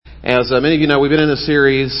As many of you know, we've been in a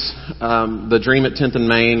series, The Dream at 10th and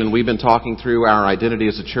Main, and we've been talking through our identity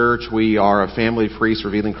as a church. We are a family of priests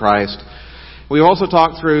revealing Christ. We've also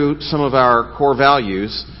talked through some of our core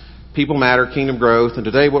values, people matter, kingdom growth, and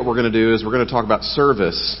today what we're going to do is we're going to talk about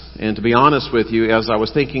service. And to be honest with you, as I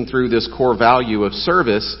was thinking through this core value of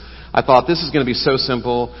service, I thought this is going to be so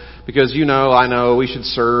simple because I know we should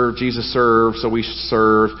serve, Jesus served, so we should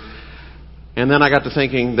serve. And then I got to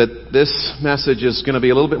thinking that this message is going to be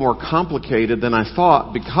a little bit more complicated than I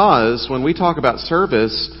thought, because when we talk about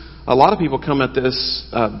service, a lot of people come at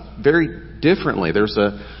this very differently. There's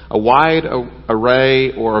a wide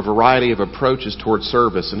array or a variety of approaches towards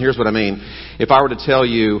service. And here's what I mean. If I were to tell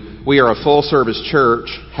you we are a full-service church,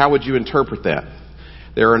 how would you interpret that?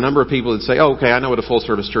 There are a number of people that say, oh, okay, I know what a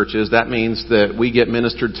full-service church is. That means that we get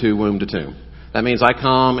ministered to womb to tomb. That means I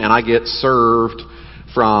come and I get served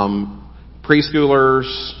from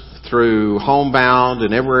preschoolers through homebound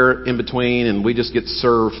and everywhere in between, and we just get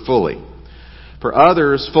served fully. For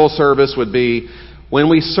others, full service would be when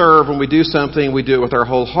we serve, when we do something, we do it with our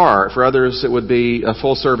whole heart. For others, it would be a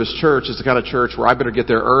full service church. It's the kind of church where I better get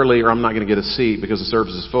there early or I'm not going to get a seat because the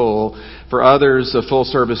service is full. For others, a full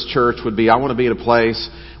service church would be I want to be at a place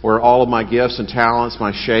where all of my gifts and talents,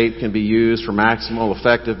 my shape can be used for maximal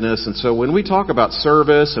effectiveness. And so when we talk about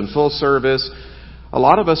service and full service, a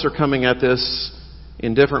lot of us are coming at this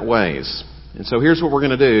in different ways. And so here's what we're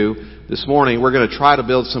going to do this morning. We're going to try to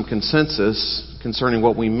build some consensus concerning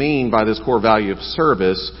what we mean by this core value of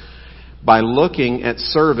service by looking at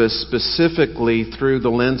service specifically through the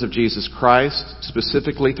lens of Jesus Christ,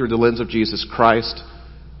 specifically through the lens of Jesus Christ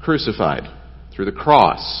crucified, through the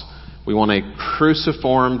cross. We want a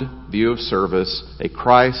cruciformed view of service, a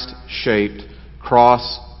Christ-shaped,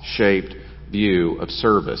 cross-shaped view of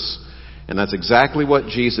service. And that's exactly what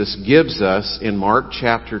Jesus gives us in Mark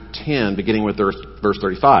chapter 10, beginning with verse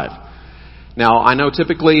 35. Now, I know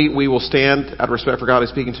typically we will stand out of respect for God who's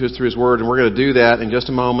speaking to us through His Word, and we're going to do that in just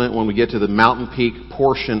a moment when we get to the mountain peak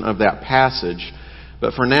portion of that passage.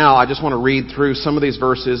 But for now, I just want to read through some of these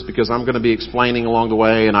verses because I'm going to be explaining along the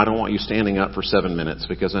way, and I don't want you standing up for 7 minutes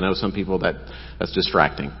because I know some people that's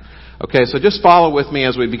distracting. Okay, so just follow with me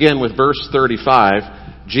as we begin with verse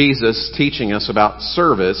 35, Jesus teaching us about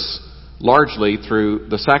service largely through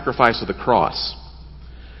the sacrifice of the cross.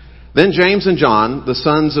 Then James and John, the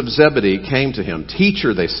sons of Zebedee, came to him.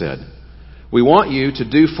 Teacher, they said, we want you to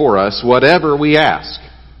do for us whatever we ask.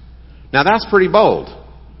 Now that's pretty bold.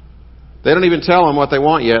 They don't even tell him what they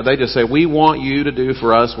want yet. They just say, we want you to do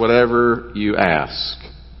for us whatever you ask.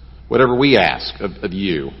 Whatever we ask of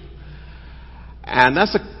you. And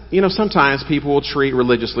that's sometimes people will treat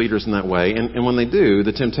religious leaders in that way. And when they do,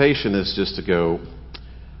 the temptation is just to go,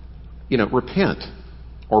 repent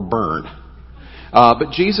or burn.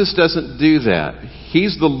 But Jesus doesn't do that.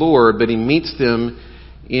 He's the Lord, but He meets them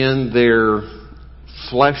in their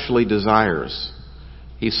fleshly desires.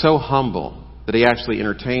 He's so humble that He actually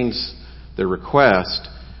entertains their request.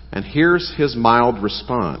 And here's His mild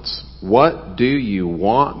response. What do you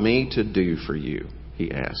want me to do for you?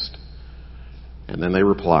 He asked. And then they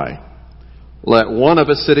reply, let one of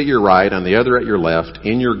us sit at your right and the other at your left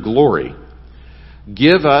in your glory.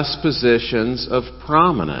 Give us positions of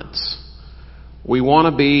prominence. We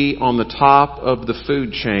want to be on the top of the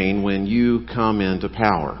food chain when you come into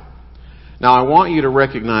power. Now, I want you to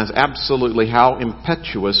recognize absolutely how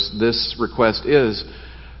impetuous this request is,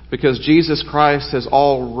 because Jesus Christ has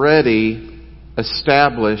already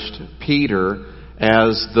established Peter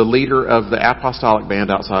as the leader of the apostolic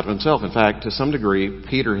band outside of himself. In fact, to some degree,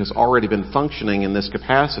 Peter has already been functioning in this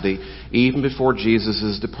capacity even before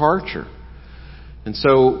Jesus' departure. And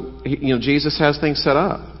so, Jesus has things set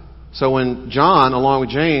up. So when John, along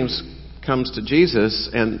with James, comes to Jesus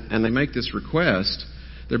and they make this request,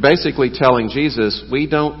 they're basically telling Jesus, we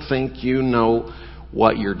don't think you know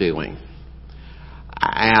what you're doing.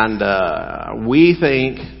 And we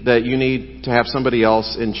think that you need to have somebody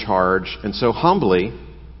else in charge. And so humbly,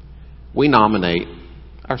 we nominate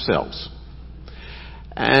ourselves.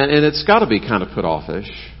 And it's got to be kind of put offish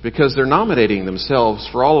because they're nominating themselves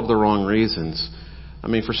for all of the wrong reasons. I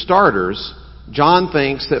mean, for starters, John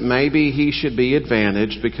thinks that maybe he should be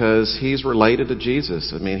advantaged because he's related to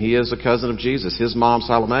Jesus. I mean, he is a cousin of Jesus. His mom,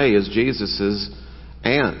 Salome, is Jesus'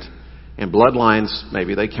 aunt. And bloodlines,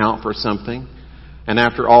 maybe they count for something. And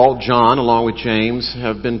after all, John, along with James,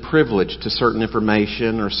 have been privileged to certain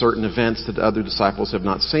information or certain events that other disciples have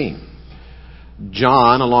not seen.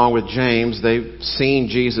 John, along with James, they've seen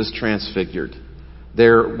Jesus transfigured.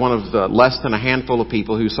 They're one of the less than a handful of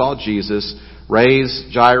people who saw Jesus raise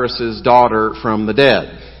Jairus' daughter from the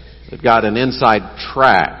dead. They've got an inside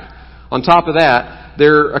track. On top of that,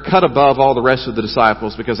 they're a cut above all the rest of the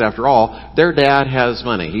disciples because, after all, their dad has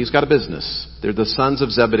money. He's got a business. They're the sons of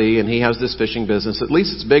Zebedee, and he has this fishing business. At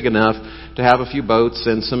least it's big enough to have a few boats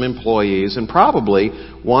and some employees. And probably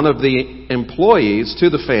one of the employees to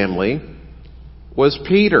the family was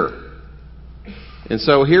Peter. And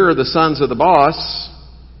so here are the sons of the boss,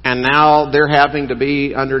 and now they're having to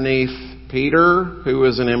be underneath Peter, who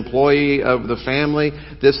is an employee of the family.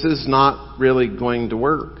 This is not really going to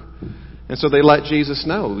work. And so they let Jesus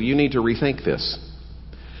know, you need to rethink this.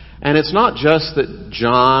 And it's not just that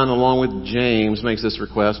John, along with James, makes this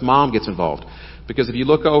request. Mom gets involved. Because if you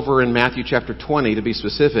look over in Matthew chapter 20, to be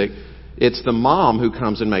specific, it's the mom who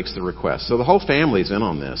comes and makes the request. So the whole family's in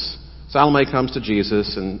on this. Salome comes to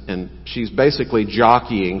Jesus, and she's basically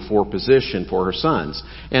jockeying for position for her sons.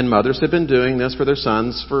 And mothers have been doing this for their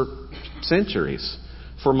sons for centuries,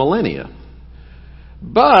 for millennia.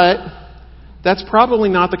 But that's probably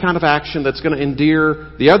not the kind of action that's going to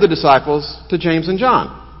endear the other disciples to James and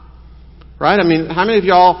John. Right? I mean, how many of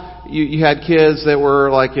y'all, you had kids that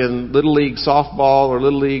were like in Little League softball or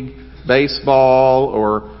Little League baseball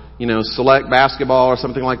or, select basketball or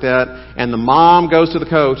something like that, and the mom goes to the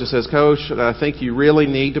coach and says, Coach, I think you really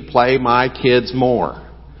need to play my kids more.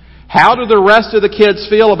 How do the rest of the kids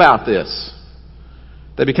feel about this?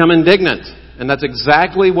 They become indignant. And that's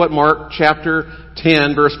exactly what Mark chapter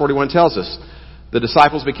 10, verse 41 tells us. The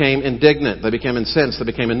disciples became indignant. They became incensed. They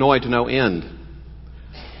became annoyed to no end.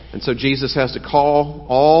 And so Jesus has to call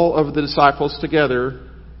all of the disciples together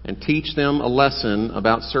and teach them a lesson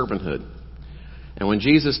about servanthood. And when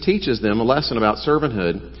Jesus teaches them a lesson about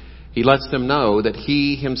servanthood, He lets them know that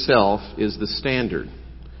He Himself is the standard.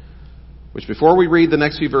 Which, before we read the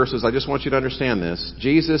next few verses, I just want you to understand this.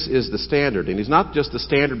 Jesus is the standard. And He's not just the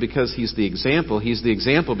standard because He's the example. He's the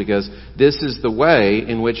example because this is the way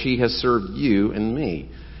in which He has served you and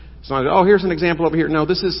me. It's not, here's an example over here. No,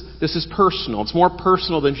 this is personal. It's more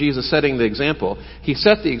personal than Jesus setting the example. He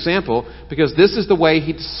set the example because this is the way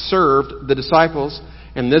He served the disciples,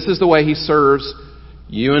 and this is the way He serves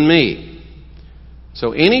you and me.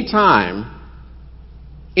 So anytime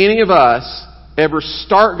any of us ever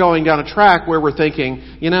start going down a track where we're thinking,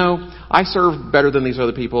 I serve better than these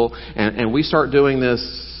other people, and we start doing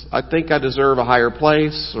this, I think I deserve a higher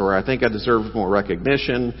place, or I think I deserve more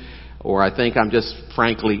recognition, or I think I'm just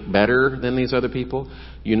frankly better than these other people.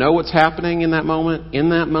 You know what's happening in that moment? In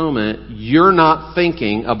that moment, you're not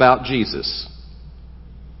thinking about Jesus.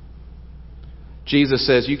 Jesus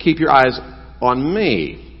says, you keep your eyes on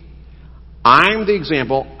me. I'm the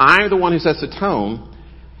example. I'm the one who sets the tone.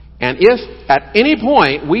 And if at any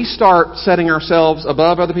point we start setting ourselves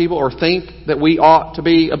above other people or think that we ought to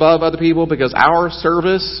be above other people because our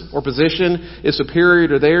service or position is superior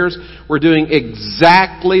to theirs, we're doing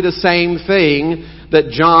exactly the same thing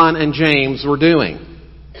that John and James were doing.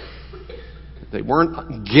 They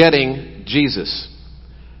weren't getting Jesus.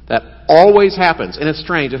 That always happens. And it's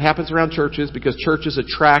strange. It happens around churches because churches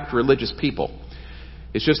attract religious people.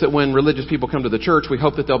 It's just that when religious people come to the church, we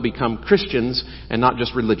hope that they'll become Christians and not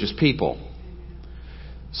just religious people.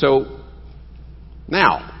 So,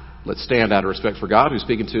 now, let's stand out of respect for God who's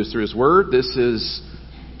speaking to us through His Word. This is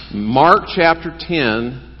Mark chapter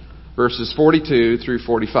 10, verses 42 through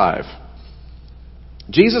 45.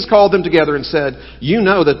 Jesus called them together and said, you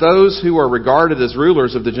know that those who are regarded as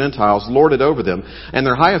rulers of the Gentiles lord it over them, and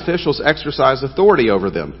their high officials exercise authority over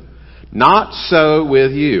them. Not so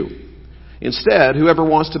with you. Instead, whoever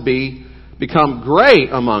wants to become great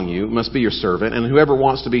among you must be your servant, and whoever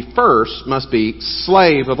wants to be first must be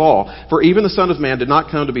slave of all. For even the Son of Man did not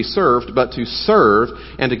come to be served, but to serve,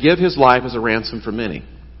 and to give His life as a ransom for many.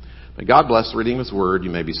 May God bless the reading of His Word. You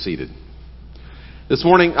may be seated. This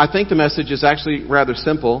morning, I think the message is actually rather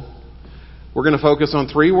simple. We're going to focus on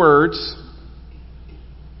 3 words: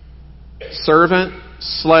 servant,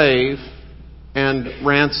 slave, and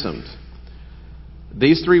ransomed.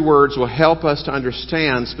 These 3 words will help us to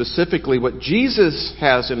understand specifically what Jesus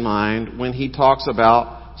has in mind when He talks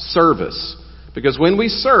about service. Because when we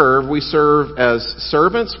serve as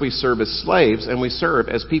servants, we serve as slaves, and we serve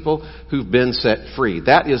as people who've been set free.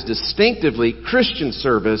 That is distinctively Christian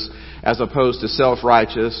service as opposed to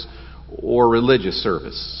self-righteous or religious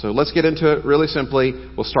service. So let's get into it really simply.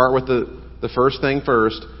 We'll start with the first thing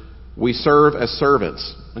first. We serve as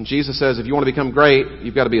servants. And Jesus says if you want to become great,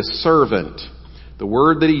 you've got to be a servant. The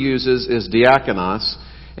word that He uses is diakonos,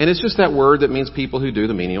 and it's just that word that means people who do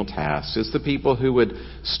the menial tasks. It's the people who would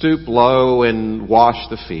stoop low and wash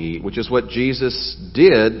the feet, which is what Jesus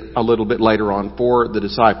did a little bit later on for the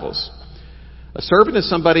disciples. A servant is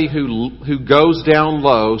somebody who goes down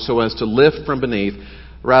low so as to lift from beneath.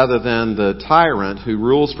 rather than the tyrant who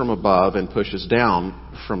rules from above and pushes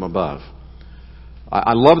down from above.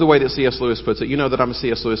 I love the way that C.S. Lewis puts it. You know that I'm a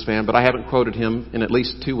C.S. Lewis fan, but I haven't quoted him in at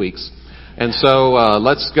least 2 weeks. And so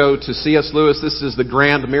let's go to C.S. Lewis. This is the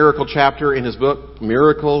grand miracle chapter in his book,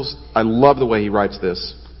 Miracles. I love the way he writes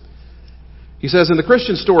this. He says, in the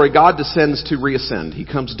Christian story, God descends to reascend. He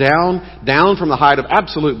comes down from the height of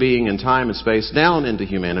absolute being in time and space, down into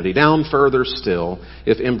humanity, down further still,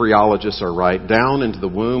 if embryologists are right, down into the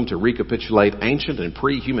womb to recapitulate ancient and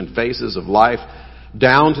pre-human phases of life,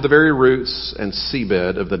 down to the very roots and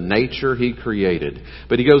seabed of the nature He created.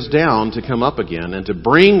 But He goes down to come up again and to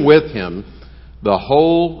bring with Him the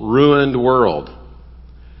whole ruined world.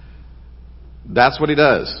 That's what He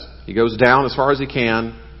does. He goes down as far as He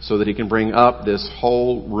can so that He can bring up this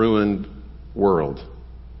whole ruined world.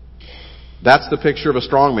 That's the picture of a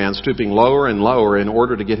strong man stooping lower and lower in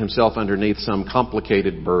order to get himself underneath some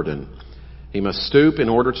complicated burden. He must stoop in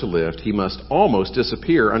order to lift. He must almost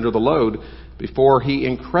disappear under the load before he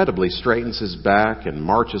incredibly straightens his back and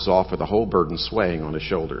marches off with the whole burden swaying on his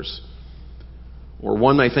shoulders. Or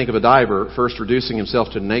one may think of a diver first reducing himself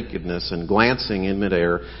to nakedness and glancing in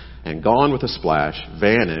midair and gone with a splash,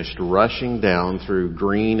 vanished, rushing down through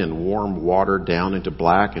green and warm water, down into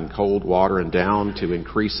black and cold water, and down to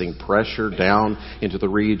increasing pressure, down into the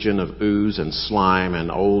region of ooze and slime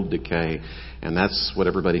and old decay. And that's what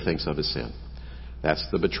everybody thinks of as sin. That's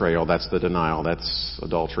the betrayal, that's the denial, that's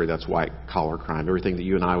adultery, that's white-collar crime. Everything that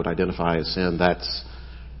you and I would identify as sin, that's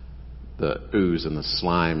the ooze and the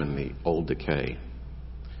slime and the old decay.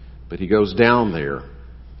 But he goes down there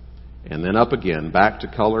and then up again, back to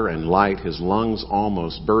color and light, his lungs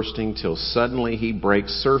almost bursting, till suddenly he breaks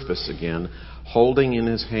surface again, holding in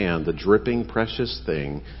his hand the dripping, precious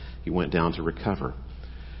thing he went down to recover.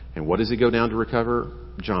 And what does he go down to recover?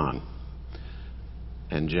 John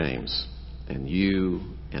and James and you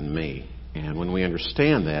and me. And when we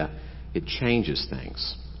understand that, it changes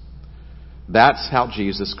things. That's how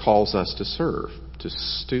Jesus calls us to serve, to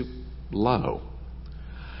stoop low.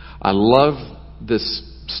 I love this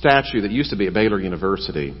statue that used to be at Baylor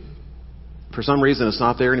University. For some reason, it's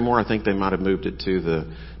not there anymore. I think they might have moved it to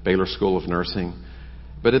the Baylor School of Nursing.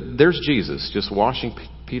 But there's Jesus just washing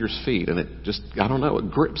Peter's feet, and it just, I don't know,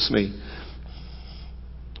 it grips me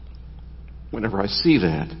whenever I see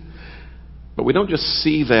that. But we don't just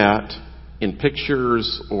see that in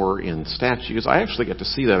pictures or in statues. I actually get to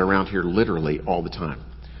see that around here literally all the time.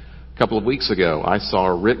 A couple of weeks ago, I saw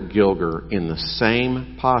Rick Gilger in the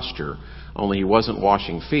same posture, only he wasn't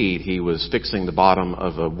washing feet. He was fixing the bottom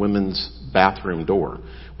of a women's bathroom door,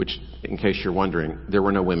 which, in case you're wondering, there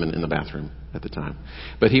were no women in the bathroom at the time.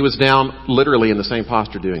 But he was down literally in the same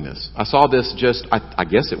posture doing this. I saw this I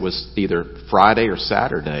guess it was either Friday or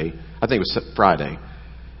Saturday. I think it was Friday.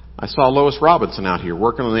 I saw Lois Robinson out here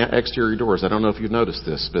working on the exterior doors. I don't know if you've noticed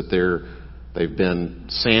this, but they've been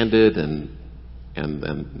sanded and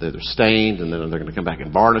they're stained, and then they're going to come back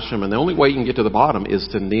and varnish them. And the only way you can get to the bottom is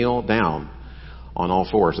to kneel down on all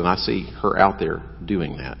fours. And I see her out there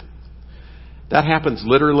doing that. That happens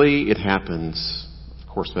literally. It happens,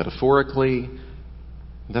 of course, metaphorically.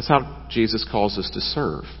 That's how Jesus calls us to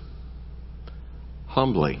serve.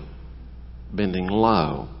 Humbly, bending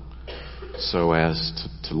low, so as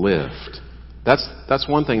to lift. That's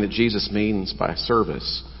one thing that Jesus means by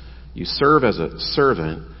service. You serve as a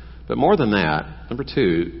servant, but more than that, number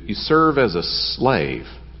two, you serve as a slave.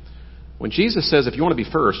 When Jesus says if you want to be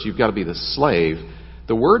first, you've got to be the slave,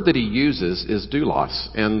 the word that He uses is doulos.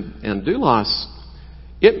 And doulos,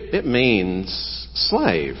 it means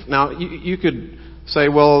slave. Now, you could say,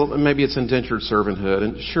 well, maybe it's indentured servanthood,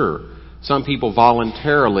 and sure, some people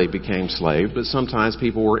voluntarily became slaves, but sometimes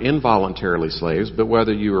people were involuntarily slaves. But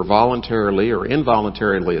whether you are voluntarily or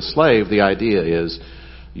involuntarily a slave, the idea is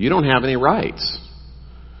you don't have any rights.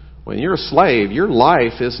 When you're a slave, your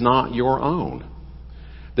life is not your own.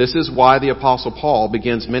 This is why the Apostle Paul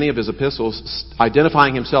begins many of his epistles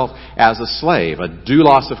identifying himself as a slave, a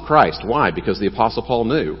doulos of Christ. Why? Because the Apostle Paul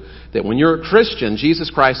knew that when you're a Christian, Jesus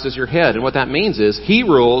Christ is your head. And what that means is He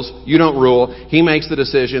rules, you don't rule. He makes the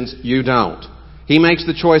decisions, you don't. He makes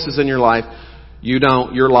the choices in your life, you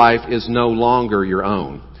don't. Your life is no longer your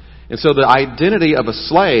own. And so the identity of a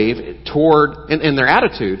slave and their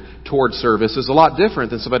attitude toward service is a lot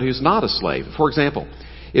different than somebody who's not a slave. For example,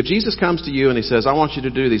 if Jesus comes to you and He says, I want you to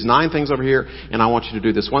do these 9 things over here, and I want you to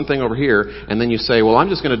do this one thing over here, and then you say, well, I'm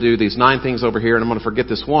just going to do these 9 things over here, and I'm going to forget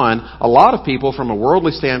this one, a lot of people from a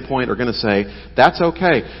worldly standpoint are going to say, that's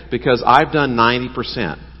okay, because I've done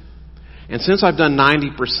 90%. And since I've done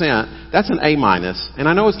 90%, that's an A-. And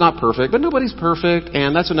I know it's not perfect, but nobody's perfect,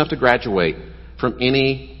 and that's enough to graduate from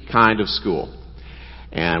any kind of school.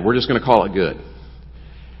 and we're just going to call it good.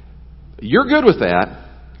 You're good with that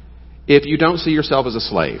if you don't see yourself as a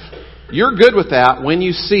slave. You're good with that when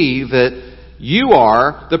you see that you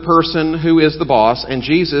are the person who is the boss and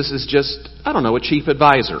Jesus is just, a chief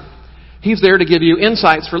advisor. He's there to give you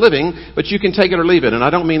insights for living, but you can take it or leave it. And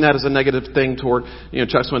I don't mean that as a negative thing toward,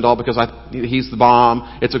 Chuck Swindoll, because he's the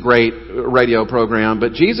bomb. It's a great radio program.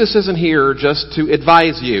 But Jesus isn't here just to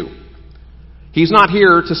advise you. He's not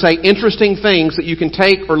here to say interesting things that you can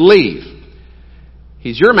take or leave.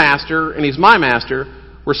 He's your master and He's my master.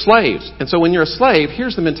 We're slaves. And so when you're a slave,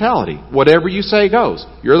 here's the mentality. Whatever you say goes.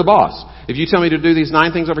 You're the boss. If you tell me to do these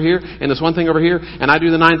 9 things over here and this one thing over here, and I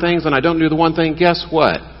do the 9 things and I don't do the one thing, guess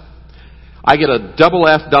what? I get a double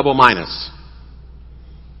F, double minus.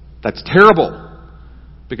 That's terrible.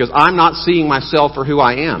 Because I'm not seeing myself for who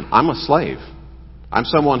I am. I'm a slave. I'm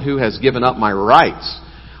someone who has given up my rights.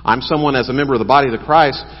 I'm someone as a member of the body of the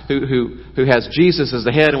Christ who has Jesus as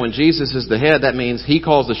the head. And when Jesus is the head, that means He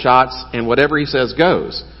calls the shots and whatever He says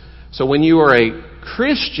goes. So when you are a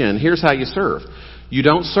Christian, here's how you serve. You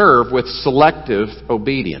don't serve with selective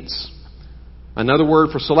obedience. Another word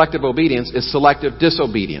for selective obedience is selective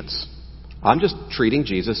disobedience. I'm just treating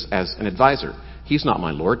Jesus as an advisor. He's not my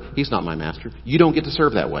Lord. He's not my master. You don't get to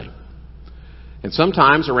serve that way. And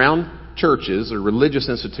sometimes around churches or religious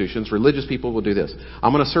institutions, religious people will do this.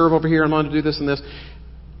 I'm going to serve over here. I'm going to do this and this.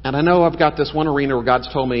 And I know I've got this one arena where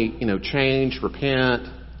God's told me, change, repent,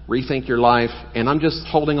 rethink your life. And I'm just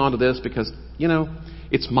holding on to this because,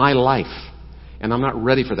 it's my life. And I'm not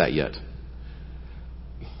ready for that yet.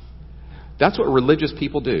 That's what religious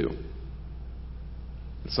people do.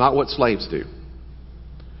 It's not what slaves do.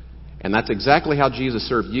 And that's exactly how Jesus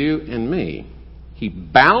served you and me. He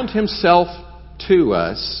bound Himself to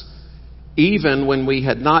us even when we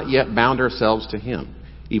had not yet bound ourselves to Him.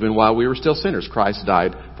 Even while we were still sinners, Christ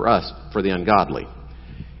died for us, for the ungodly.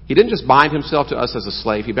 He didn't just bind Himself to us as a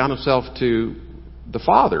slave. He bound Himself to the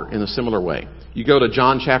Father in a similar way. You go to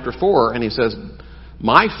John chapter 4 and He says,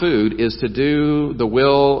 my food is to do the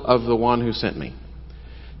will of the one who sent me.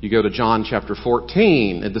 You go to John chapter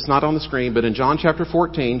 14. It's not on the screen, but in John chapter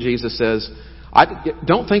 14, Jesus says,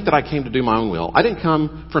 don't think that I came to do my own will. I didn't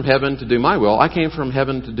come from heaven to do my will. I came from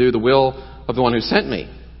heaven to do the will of the one who sent me.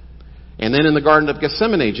 And then in the Garden of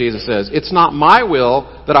Gethsemane, Jesus says, it's not my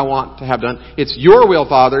will that I want to have done. It's your will,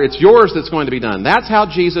 Father. It's yours that's going to be done. That's how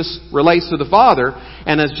Jesus relates to the Father.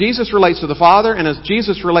 And as Jesus relates to the Father, and as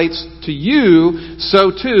Jesus relates to you,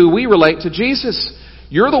 so too we relate to Jesus.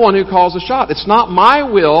 You're the one who calls the shot. It's not my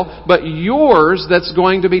will, but yours that's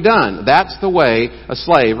going to be done. That's the way a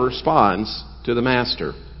slave responds to the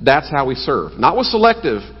master. That's how we serve. Not with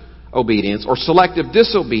selective obedience or selective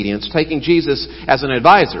disobedience, taking Jesus as an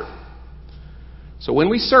advisor. So when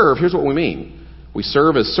we serve, here's what we mean. We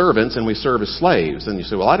serve as servants and we serve as slaves. And you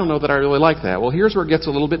say, well, I don't know that I really like that. Well, here's where it gets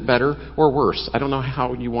a little bit better or worse. I don't know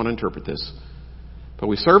how you want to interpret this. But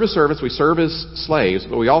we serve as servants, we serve as slaves,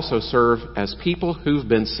 but we also serve as people who've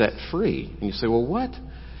been set free. And you say, well, what?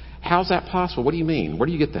 How's that possible? What do you mean? Where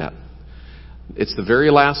do you get that? It's the very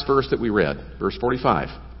last verse that we read, verse 45.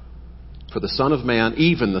 For the Son of Man,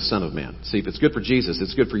 even the Son of Man. See, if it's good for Jesus,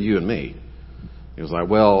 it's good for you and me. He was like,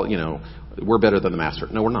 well, we're better than the master.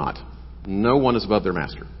 No, we're not. No one is above their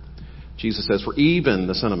master. Jesus says, for even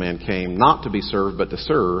the Son of Man came not to be served, but to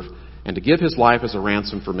serve, and to give His life as a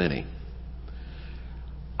ransom for many.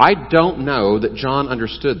 I don't know that John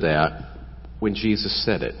understood that when Jesus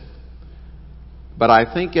said it. But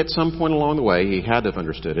I think at some point along the way he had to have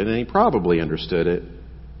understood it, and he probably understood it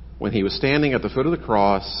when he was standing at the foot of the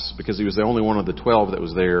cross, because he was the only one of the 12 that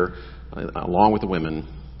was there, along with the women.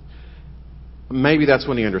 Maybe that's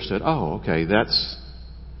when he understood, okay, that's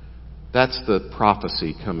the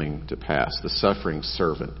prophecy coming to pass, the suffering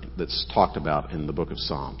servant that's talked about in the book of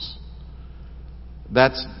Psalms.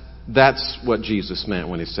 That's what Jesus meant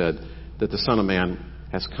when He said that the Son of Man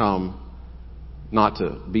has come not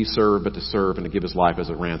to be served, but to serve and to give His life as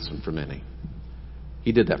a ransom for many.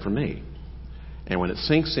 He did that for me. And when it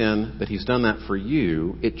sinks in that He's done that for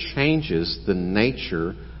you, it changes the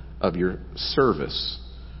nature of your service,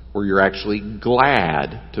 where you're actually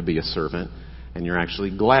glad to be a servant and you're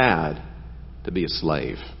actually glad to be a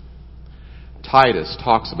slave. Titus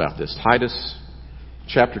talks about this. Titus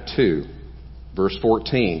chapter 2. Verse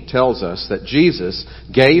 14 tells us that Jesus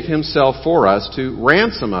gave Himself for us to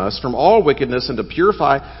ransom us from all wickedness and to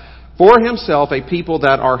purify for Himself a people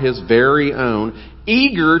that are His very own,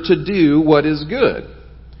 eager to do what is good.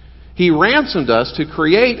 He ransomed us to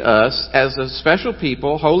create us as a special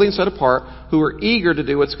people, holy and set apart, who are eager to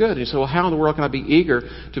do what's good. And you say, well, how in the world can I be eager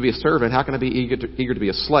to be a servant? How can I be eager to be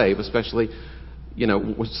a slave, especially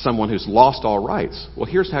with someone who's lost all rights. Well,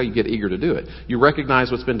 here's how you get eager to do it. You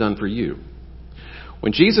recognize what's been done for you.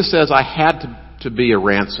 When Jesus says, I had to be a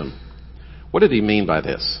ransom, what did he mean by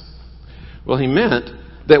this? Well, he meant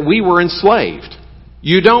that we were enslaved.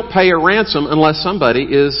 You don't pay a ransom unless somebody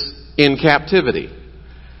is in captivity.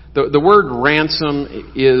 The word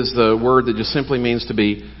ransom is the word that just simply means to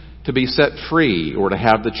be set free or to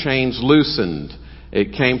have the chains loosened.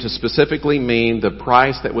 It came to specifically mean the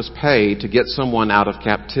price that was paid to get someone out of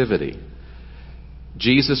captivity.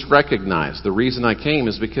 Jesus recognized the reason I came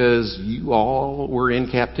is because you all were in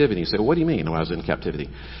captivity. You say, well, what do you mean I was in captivity?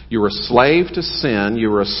 You were a slave to sin. You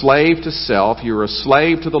were a slave to self. You were a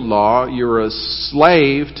slave to the law. You were a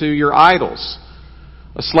slave to your idols.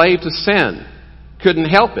 A slave to sin. Couldn't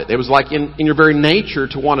help it. It was like in your very nature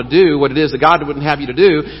to want to do what it is that God wouldn't have you to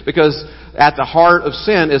do, because at the heart of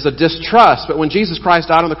sin is a distrust. But when Jesus Christ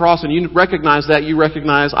died on the cross and you recognize that, you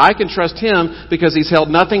recognize I can trust Him because He's held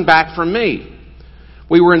nothing back from me.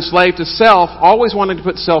 We were enslaved to self, always wanting to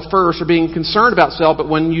put self first or being concerned about self. But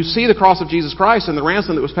when you see the cross of Jesus Christ and the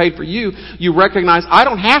ransom that was paid for you, you recognize I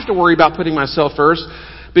don't have to worry about putting myself first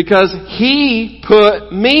because He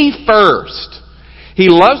put me first. He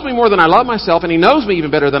loves me more than I love myself, and He knows me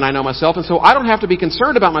even better than I know myself, and so I don't have to be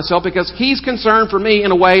concerned about myself because He's concerned for me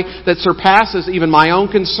in a way that surpasses even my own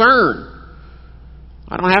concern.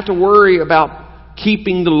 I don't have to worry about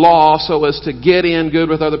keeping the law so as to get in good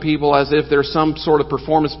with other people as if there's some sort of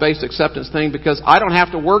performance-based acceptance thing, because I don't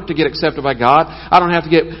have to work to get accepted by God. I don't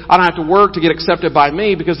have to work to get accepted by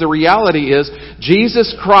me, because the reality is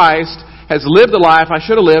Jesus Christ has lived the life I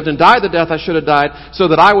should have lived and died the death I should have died so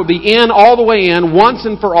that I would be in all the way in once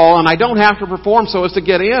and for all, and I don't have to perform so as to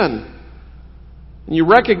get in. And you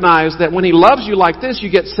recognize that when He loves you like this, you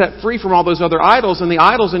get set free from all those other idols, and the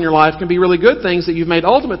idols in your life can be really good things that you've made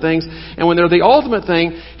ultimate things, and when they're the ultimate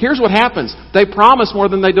thing, here's what happens. They promise more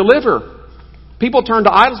than they deliver. People turn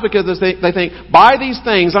to idols because they think, by these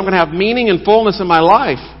things I'm going to have meaning and fullness in my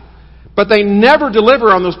life. But they never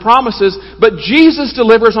deliver on those promises, but Jesus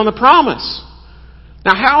delivers on the promise.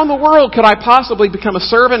 Now, how in the world could I possibly become a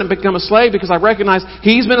servant and become a slave? Because I recognize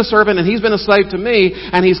He's been a servant and He's been a slave to me,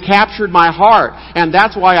 and He's captured my heart. And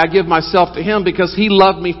that's why I give myself to Him, because He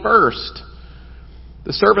loved me first.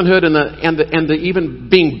 The servanthood and the even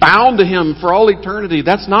being bound to Him for all eternity,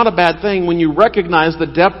 that's not a bad thing when you recognize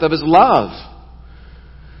the depth of His love.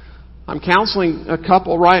 I'm counseling a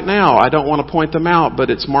couple right now. I don't want to point them out, but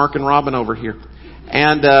it's Mark and Robin over here.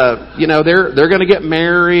 And, they're going to get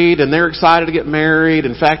married, and they're excited to get married.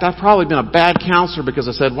 In fact, I've probably been a bad counselor because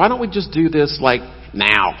I said, why don't we just do this like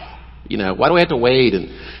now? Why do we have to wait? And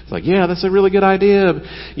it's like, yeah, that's a really good idea.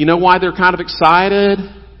 You know why they're kind of excited?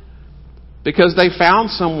 Because they found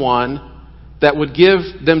someone that would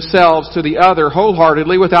give themselves to the other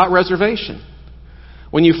wholeheartedly without reservation.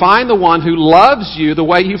 When you find the one who loves you the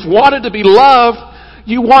way you've wanted to be loved,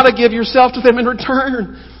 you want to give yourself to them in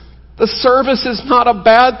return. The service is not a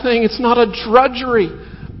bad thing. It's not a drudgery.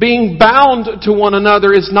 Being bound to one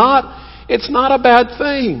another it's not a bad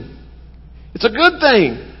thing. It's a good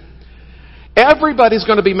thing. Everybody's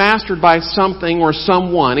going to be mastered by something or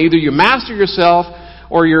someone. Either you master yourself,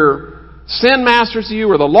 or your sin masters you,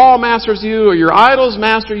 or the law masters you, or your idols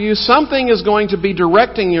master you. Something is going to be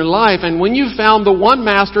directing your life. And when you've found the one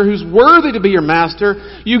master who's worthy to be your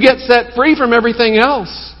master, you get set free from everything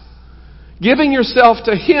else. Giving yourself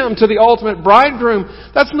to Him, to the ultimate bridegroom,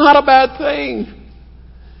 that's not a bad thing.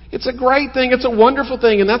 It's a great thing. It's a wonderful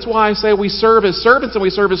thing. And that's why I say we serve as servants and we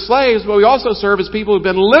serve as slaves, but we also serve as people who've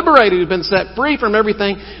been liberated, who've been set free from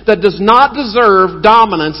everything that does not deserve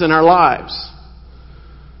dominance in our lives.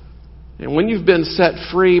 And when you've been set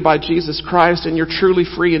free by Jesus Christ and you're truly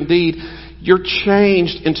free indeed, you're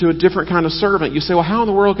changed into a different kind of servant. You say, well, how in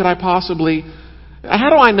the world could I possibly...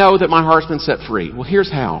 How do I know that my heart's been set free? Well,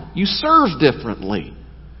 here's how. You serve differently.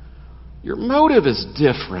 Your motive is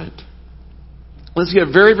different. Let's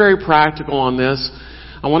get very, very practical on this.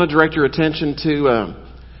 I want to direct your attention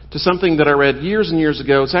to something that I read years and years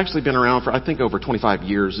ago. It's actually been around for, I think, over 25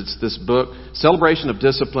 years. It's this book, Celebration of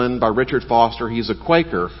Discipline by Richard Foster. He's a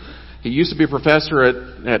Quaker. He used to be a professor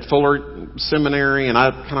at Fuller Seminary, and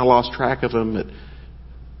I kind of lost track of him.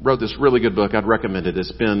 Wrote this really good book. I'd recommend it.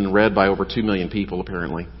 It's been read by over 2 million people,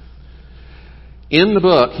 apparently. In the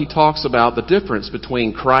book, he talks about the difference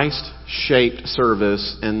between Christ-shaped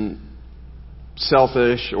service and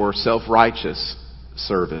selfish or self-righteous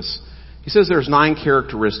service. He says there's 9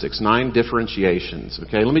 characteristics, 9 differentiations.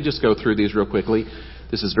 Okay, let me just go through these real quickly.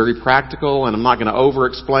 This is very practical, and I'm not going to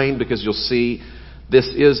over-explain because you'll see this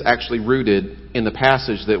is actually rooted in the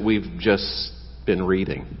passage that we've just been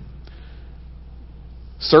reading.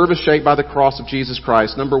 Service shaped by the cross of Jesus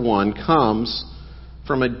Christ, number one, comes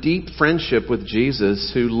from a deep friendship with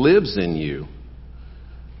Jesus who lives in you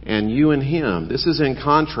and you in Him. This is in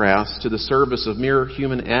contrast to the service of mere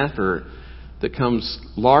human effort that comes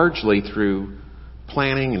largely through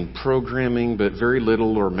planning and programming, but very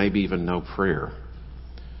little or maybe even no prayer.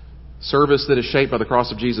 Service that is shaped by the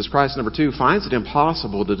cross of Jesus Christ, number two, finds it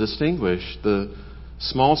impossible to distinguish the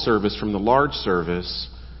small service from the large service.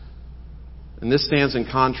 And this stands in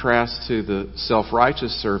contrast to the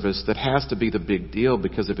self-righteous service that has to be the big deal,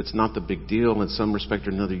 because if it's not the big deal in some respect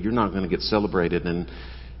or another, you're not going to get celebrated, and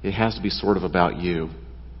it has to be sort of about you.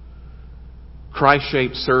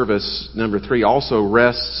 Christ-shaped service, number three, also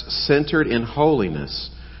rests centered in holiness,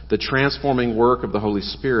 the transforming work of the Holy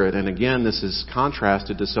Spirit. And again, this is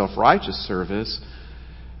contrasted to self-righteous service,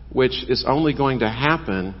 which is only going to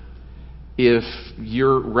happen if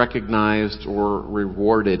you're recognized or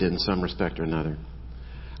rewarded in some respect or another.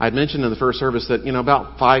 I had mentioned in the first service that,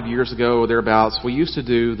 about 5 years ago or thereabouts, we used to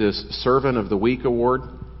do this Servant of the Week award.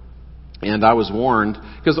 And I was warned,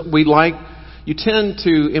 because you tend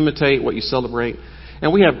to imitate what you celebrate.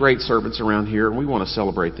 And we have great servants around here, and we want to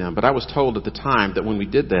celebrate them. But I was told at the time that when we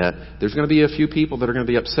did that, there's going to be a few people that are going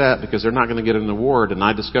to be upset because they're not going to get an award. And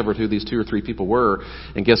I discovered who these 2 or 3 people were.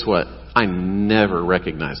 And guess what? I never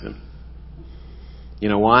recognized them. You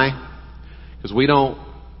know why? Because we don't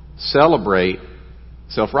celebrate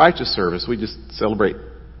self-righteous service. We just celebrate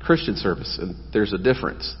Christian service. And there's a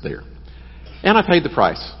difference there. And I paid the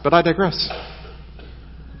price, but I digress.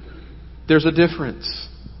 There's a difference.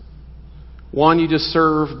 One, you just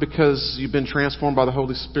serve because you've been transformed by the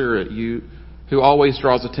Holy Spirit, who always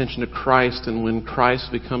draws attention to Christ. And when Christ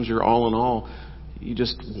becomes your all in all, you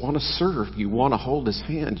just want to serve. You want to hold His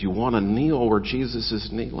hand. You want to kneel where Jesus is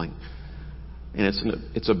kneeling. And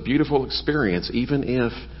it's a beautiful experience, even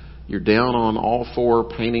if you're down on all four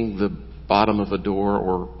painting the bottom of a door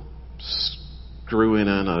or screwing in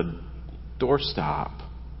a doorstop.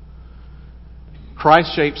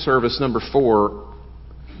 Christ-shaped service, number 4,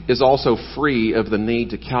 is also free of the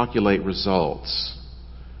need to calculate results.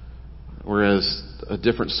 Whereas a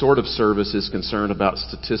different sort of service is concerned about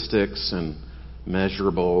statistics and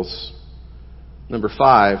measurables. Number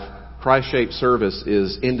 5, Christ-shaped service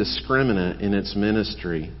is indiscriminate in its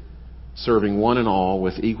ministry, serving one and all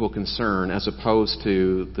with equal concern, as opposed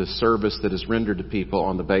to the service that is rendered to people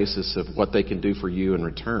on the basis of what they can do for you in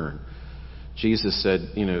return. Jesus said,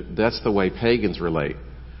 that's the way pagans relate.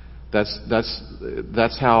 That's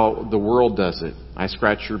how the world does it. I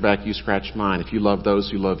scratch your back, you scratch mine. If you love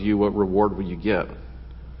those who love you, what reward will you get?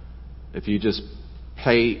 If you just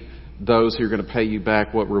pay those who are going to pay you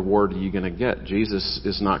back, what reward are you going to get? Jesus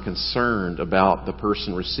is not concerned about the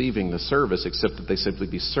person receiving the service, except that they simply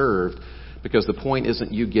be served, because the point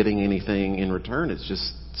isn't you getting anything in return. It's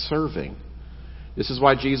just serving. This is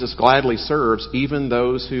why Jesus gladly serves even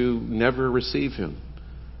those who never receive Him.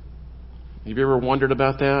 Have you ever wondered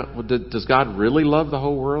about that? Well, does God really love the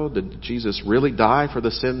whole world? Did Jesus really die for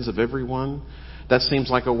the sins of everyone? That seems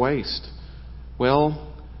like a waste.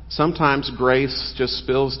 Well, sometimes grace just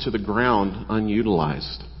spills to the ground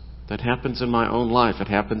unutilized. That happens in my own life. It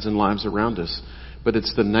happens in lives around us. But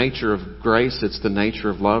it's the nature of grace. It's the nature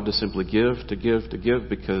of love to simply give,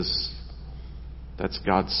 because that's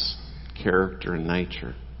God's character and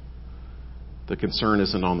nature. The concern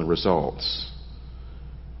isn't on the results.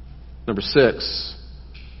 Number 6,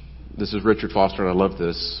 this is Richard Foster, and I love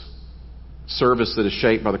this. Service that is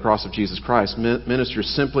shaped by the cross of Jesus Christ. Minister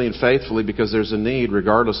simply and faithfully because there's a need,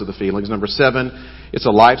 regardless of the feelings. Number 7, it's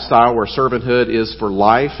a lifestyle where servanthood is for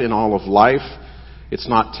life in all of life. It's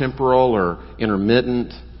not temporal or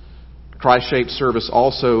intermittent. Christ-shaped service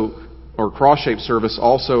also, or cross-shaped service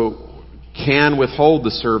also, can withhold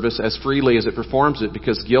the service as freely as it performs it,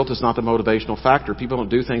 because guilt is not the motivational factor. People don't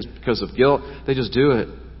do things because of guilt. They just do it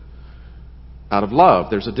out of love.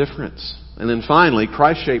 There's a difference. And then finally,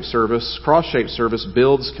 Christ-shaped service, cross-shaped service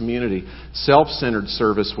builds community. Self-centered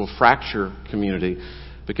service will fracture community,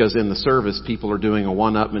 because in the service, people are doing a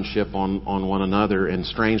one-upmanship on one another. And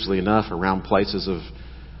strangely enough, around places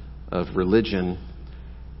of religion,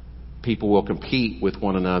 people will compete with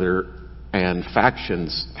one another, and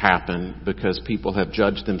factions happen because people have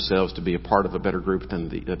judged themselves to be a part of a better group than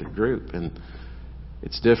the other group. And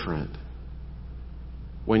it's different.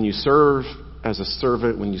 When you serve as a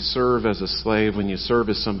servant, when you serve as a slave, when you serve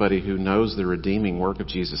as somebody who knows the redeeming work of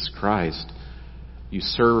Jesus Christ, you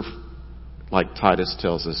serve, like Titus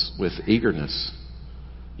tells us, with eagerness.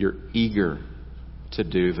 You're eager to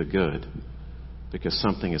do the good because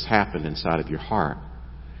something has happened inside of your heart.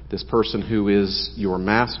 This person who is your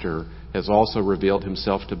master has also revealed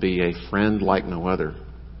himself to be a friend like no other.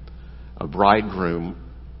 a bridegroom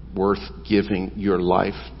worth giving your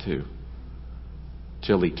life to.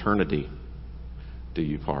 Till eternity do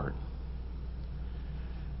you part.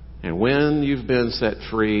 And when you've been set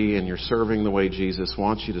free and you're serving the way Jesus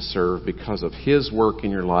wants you to serve because of His work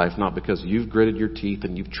in your life, not because you've gritted your teeth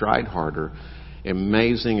and you've tried harder,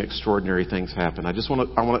 amazing, extraordinary things happen. I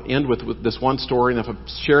want to end with this one story, and if I've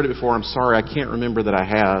shared it before, I'm sorry, I can't remember that I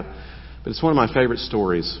have, but it's one of my favorite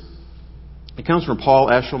stories. It comes from Paul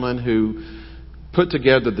Eshelman, who put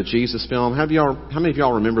together the Jesus film. How many of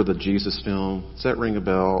y'all remember the Jesus film? Does that ring a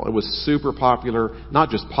bell? It was super popular. Not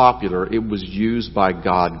just popular, it was used by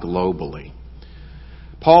God globally.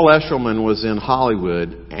 Paul Eshelman was in Hollywood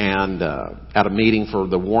and at a meeting for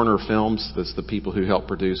the Warner Films. That's the people who help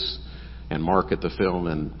produce and market the film.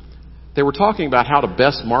 And they were talking about how to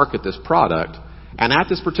best market this product. And at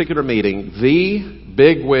this particular meeting, the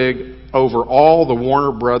bigwig over all the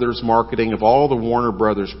Warner Brothers marketing of all the Warner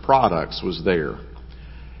Brothers products was there.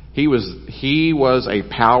 He was a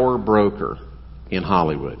power broker in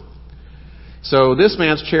Hollywood. So this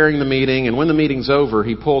man's chairing the meeting, and when the meeting's over,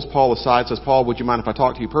 he pulls Paul aside, says, "Paul, would you mind if I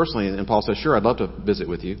talk to you personally?" And Paul says, "Sure, I'd love to visit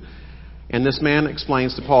with you." And this man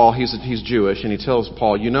explains to Paul, he's Jewish, and he tells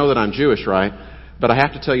Paul, "You know that I'm Jewish, right? But I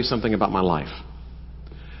have to tell you something about my life.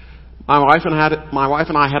 My wife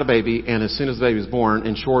and I had a baby, and as soon as the baby was born,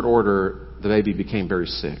 in short order, the baby became very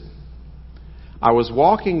sick. I was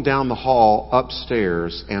walking down the hall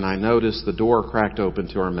upstairs, and I noticed the door cracked open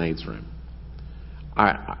to our maid's room.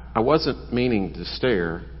 I wasn't meaning to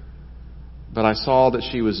stare, but I saw that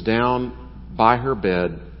she was down by her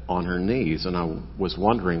bed on her knees, and I was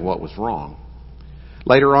wondering what was wrong.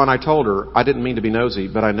 Later on, I told her, I didn't mean to be nosy,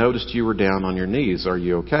 but I noticed you were down on your knees. Are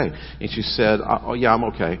you okay?" And she said, "Oh, yeah, I'm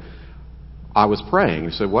okay. I was praying."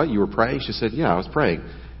 He said, "What? You were praying?" She said, "Yeah, I was praying."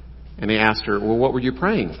 And he asked her, "Well, what were you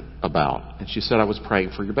praying about?" And she said, "I was praying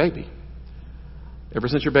for your baby. Ever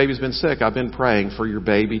since your baby's been sick, I've been praying for your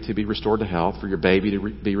baby to be restored to health, for your baby to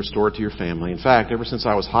be restored to your family. In fact, ever since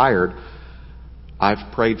I was hired,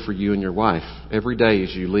 I've prayed for you and your wife. Every day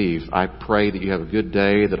as you leave, I pray that you have a good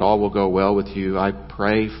day, that all will go well with you. I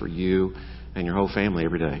pray for you and your whole family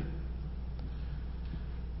every day."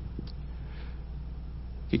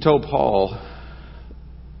 He told Paul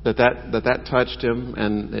that touched him,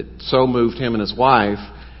 and it so moved him and his wife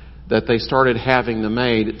that they started having the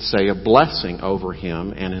maid say a blessing over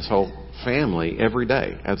him and his whole family every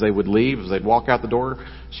day. As they would leave, as they'd walk out the door,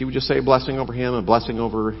 she would just say a blessing over him, a blessing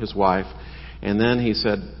over his wife. And then he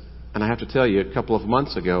said, and I have to tell you, a couple of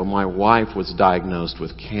months ago, my wife was diagnosed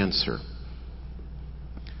with cancer.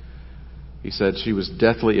 He said she was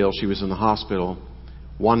deathly ill. She was in the hospital.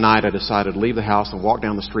 One night I decided to leave the house and walk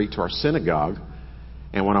down the street to our synagogue.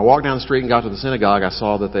 And when I walked down the street and got to the synagogue, I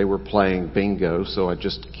saw that they were playing bingo, so I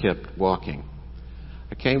just kept walking.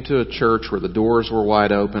 I came to a church where the doors were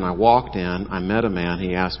wide open. I walked in. I met a man.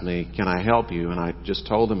 He asked me, "Can I help you?" And I just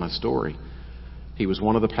told him my story. He was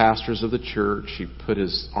one of the pastors of the church. He put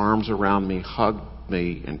his arms around me, hugged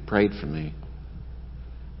me, and prayed for me.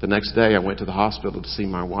 The next day, I went to the hospital to see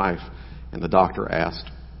my wife, and the doctor asked,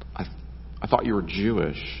 I thought you were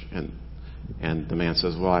Jewish." And the man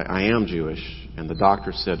says, "Well, I am Jewish." And the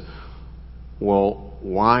doctor said, "Well,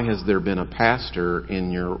 why has there been a pastor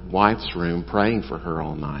in your wife's room praying for her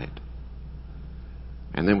all night?"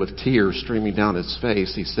 And then with tears streaming down his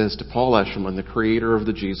face, he says to Paul Eshelman, the creator of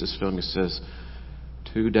the Jesus film, he says,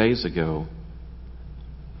 2 days ago,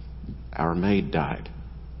 our maid died.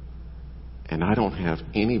 And I don't have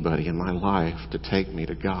anybody in my life to take me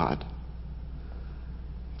to God.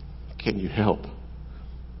 Can you help?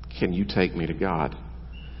 Can you take me to God?"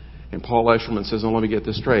 And Paul Eshelman says, "Let me get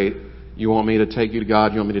this straight. You want me to take you to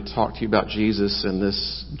God? You want me to talk to you about Jesus?" And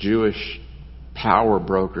this Jewish power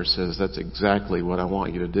broker says, "That's exactly what I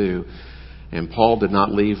want you to do." And Paul did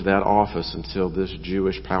not leave that office until this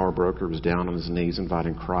Jewish power broker was down on his knees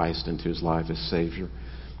inviting Christ into his life as Savior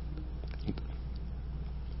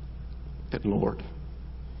and Lord.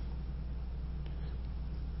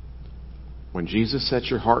 When Jesus sets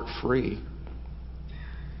your heart free,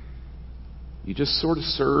 you just sort of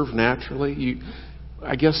serve naturally.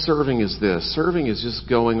 I guess serving is this. Serving is just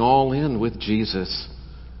going all in with Jesus,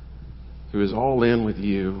 who is all in with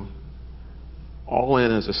you, all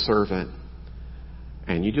in as a servant.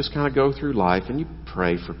 And you just kind of go through life and you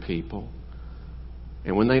pray for people.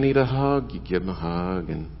 And when they need a hug, you give them a hug.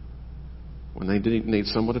 And when they need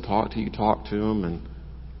someone to talk to, you talk to them. And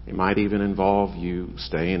it might even involve you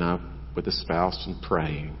staying up with a spouse and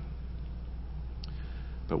praying.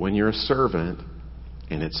 But when you're a servant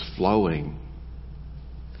and it's flowing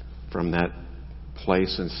from that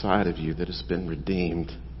place inside of you that has been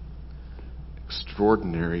redeemed,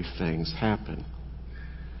 extraordinary things happen.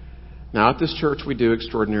 Now, at this church, we do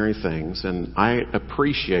extraordinary things, and I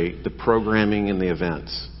appreciate the programming and the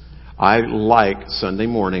events. I like Sunday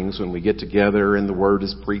mornings when we get together and the Word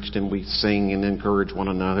is preached and we sing and encourage one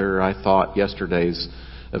another. I thought yesterday's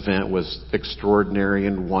event was extraordinary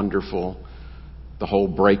and wonderful. The whole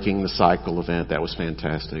breaking the cycle event, that was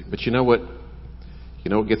fantastic. But you know what? You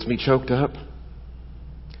know what gets me choked up?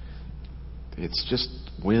 It's just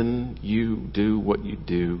when you do what you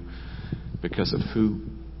do because of who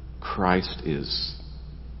Christ is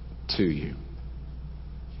to you.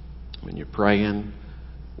 When you're praying,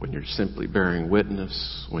 when you're simply bearing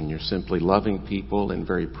witness, when you're simply loving people in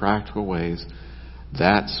very practical ways,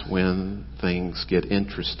 that's when things get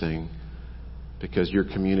interesting, because you're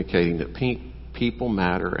communicating that people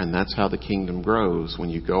matter, and that's how the kingdom grows,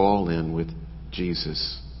 when you go all in with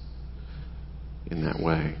Jesus in that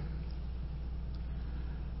way.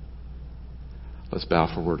 Let's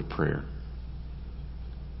bow for a word of prayer.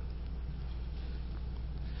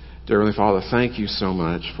 Dear Heavenly Father, thank you so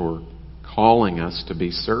much for calling us to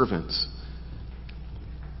be servants,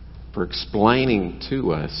 for explaining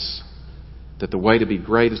to us that the way to be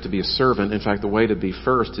great is to be a servant. In fact, the way to be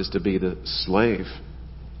first is to be the slave.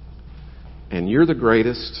 And you're the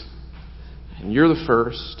greatest, and you're the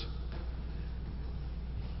first,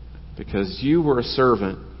 because you were a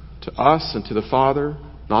servant to us and to the Father.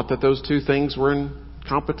 Not that those two things were in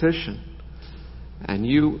competition. And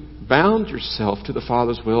you bound yourself to the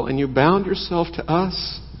Father's will, and you bound yourself to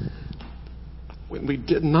us when we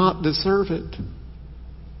did not deserve it.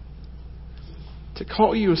 To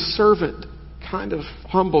call you a servant kind of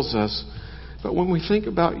humbles us. But when we think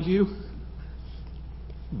about you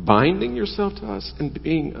binding yourself to us and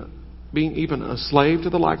being even a slave to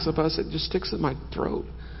the likes of us, it just sticks in my throat.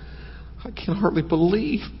 I can hardly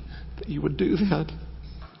believe that you would do that.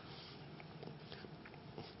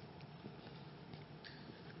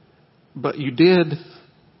 But you did.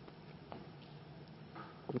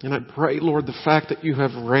 And I pray, Lord, the fact that you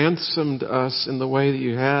have ransomed us in the way that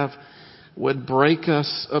you have would break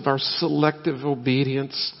us of our selective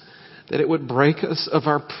obedience, that it would break us of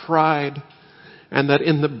our pride, and that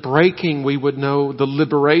in the breaking we would know the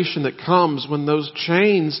liberation that comes when those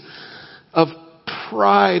chains of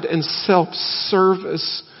pride and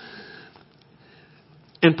self-service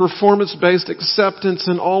and performance-based acceptance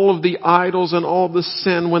and all of the idols and all of the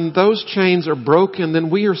sin, when those chains are broken,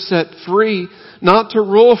 then we are set free, not to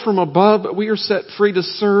rule from above, but we are set free to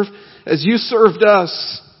serve as you served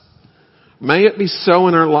us. May it be so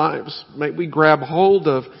in our lives. May we grab hold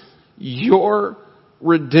of your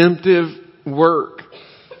redemptive work.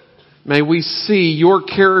 May we see your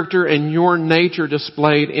character and your nature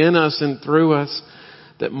displayed in us and through us,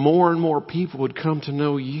 that more and more people would come to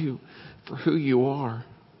know you for who you are.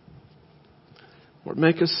 Lord,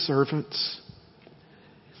 make us servants.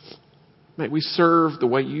 May we serve the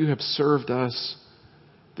way you have served us.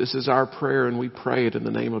 This is our prayer, and we pray it in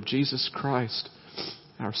the name of Jesus Christ,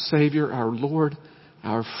 our Savior, our Lord,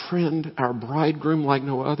 our friend, our bridegroom like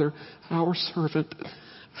no other, our servant,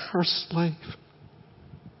 our slave.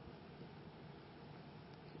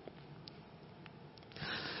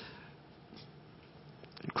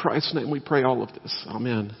 In Christ's name we pray all of this.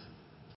 Amen.